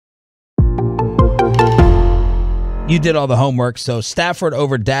You did all the homework, so Stafford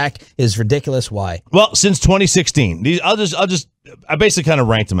over Dak is ridiculous. Why? Well, since 2016, I basically kind of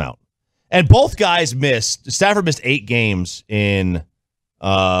ranked them out, and both guys missed. Stafford missed 8 games in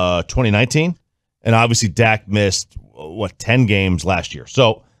 2019, and obviously Dak missed 10 games last year.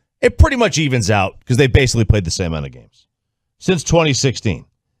 So it pretty much evens out because they basically played the same amount of games since 2016.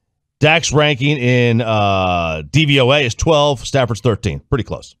 Dak's ranking in DVOA is 12, Stafford's 13, pretty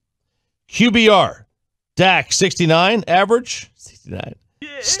close. QBR. Dak, 69 average. 69. Yeah.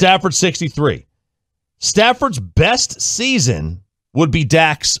 Stafford, 63. Stafford's best season would be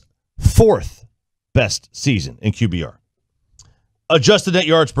Dak's 4th best season in QBR. Adjusted net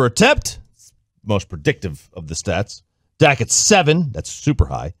yards per attempt, most predictive of the stats. Dak at 7, that's super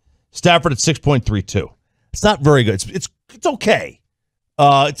high. Stafford at 6.32. It's not very good. It's okay.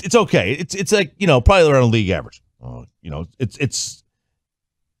 It's okay. It's like, probably around a league average. It's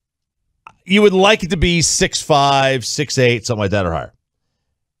you would like it to be 6'5", 6'8", something like that or higher.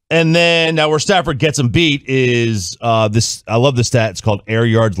 And then now where Stafford gets him beat is this. I love this stat. It's called air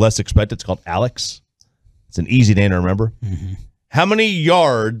yards less expected. It's called Alex. It's an easy name to remember. Mm-hmm. How many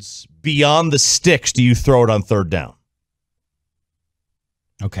yards beyond the sticks do you throw it on third down?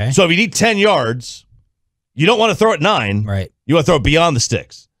 Okay. So if you need 10 yards, you don't want to throw it 9. Right. You want to throw it beyond the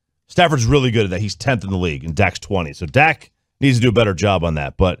sticks. Stafford's really good at that. He's 10th in the league, and Dak's 20. So Dak needs to do a better job on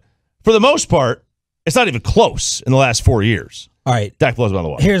that. But for the most part, it's not even close in the last 4 years. All right. Dak blows him out of the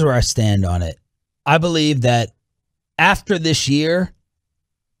water. Here's where I stand on it. I believe that after this year,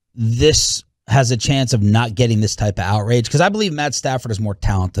 this has a chance of not getting this type of outrage because I believe Matt Stafford is more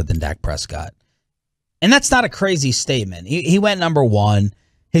talented than Dak Prescott. And that's not a crazy statement. He went number 1.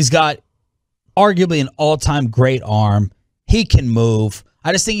 He's got arguably an all-time great arm. He can move.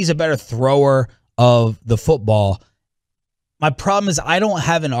 I just think he's a better thrower of the football. My problem is I don't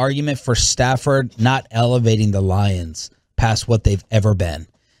have an argument for Stafford not elevating the Lions past what they've ever been.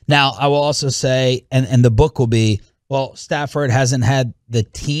 Now, I will also say, and the book will be, well, Stafford hasn't had the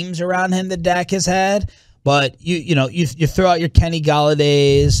teams around him that Dak has had, but you throw out your Kenny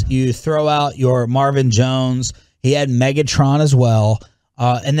Galladays, you throw out your Marvin Jones. He had Megatron as well,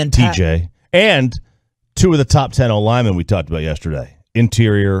 and then TJ and 2 of the top 10 O-linemen we talked about yesterday,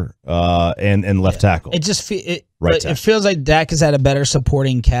 interior and left tackle. It just it feels like Dak has had a better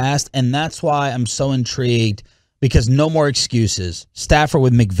supporting cast, and that's why I'm so intrigued. Because no more excuses. Stafford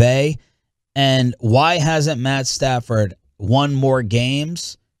with McVay. And why hasn't Matt Stafford won more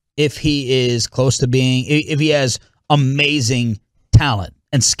games if he is close to being, if he has amazing talent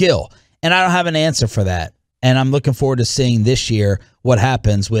and skill? And I don't have an answer for that. And I'm looking forward to seeing this year what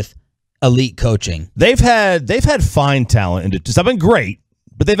happens with elite coaching. They've had fine talent, and it's not been great,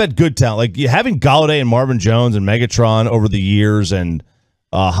 but they've had good talent. Like having Galladay and Marvin Jones and Megatron over the years, and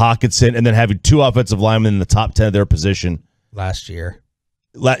Hawkinson, and then having 2 offensive linemen in the top 10 of their position last year.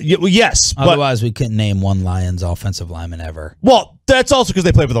 Yes, otherwise we couldn't name one Lions offensive lineman ever. Well, that's also because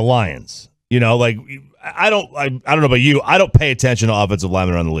they play for the Lions. I don't know about you. I don't pay attention to offensive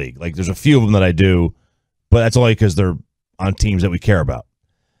linemen around the league. Like there's a few of them that I do, but that's only because they're on teams that we care about.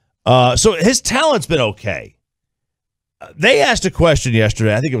 So his talent's been okay. They asked a question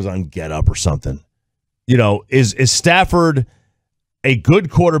yesterday. I think it was on Get Up or something. Is Stafford a good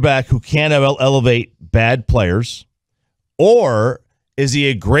quarterback who can elevate bad players, or is he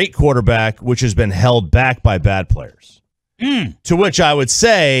a great quarterback which has been held back by bad players? To which I would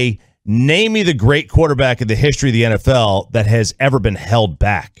say, name me the great quarterback in the history of the NFL that has ever been held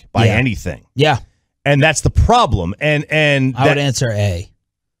back by anything. Yeah. And that's the problem. And I would answer A.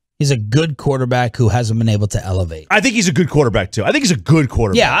 He's a good quarterback who hasn't been able to elevate. I think he's a good quarterback, too. I think he's a good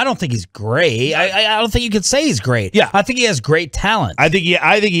quarterback. Yeah, I don't think he's great. I don't think you could say he's great. Yeah. I think he has great talent. I think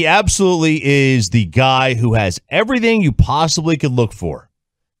he absolutely is the guy who has everything you possibly could look for.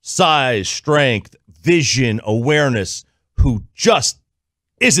 Size, strength, vision, awareness, who just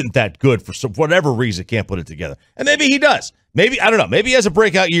isn't that good for whatever reason, can't put it together. And maybe he does. Maybe, I don't know. Maybe he has a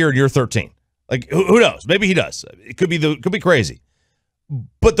breakout year in year 13. Like, who knows? Maybe he does. It could be crazy.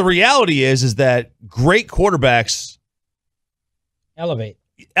 But the reality is that great quarterbacks elevate,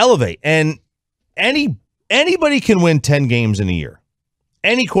 and anybody can win 10 games in a year.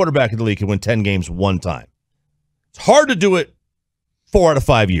 Any quarterback in the league can win 10 games one time. It's hard to do it 4 out of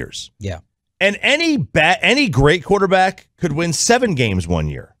 5 years. Yeah, and any great quarterback could win 7 games one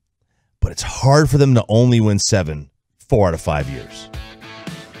year, but it's hard for them to only win 7 4 out of 5 years.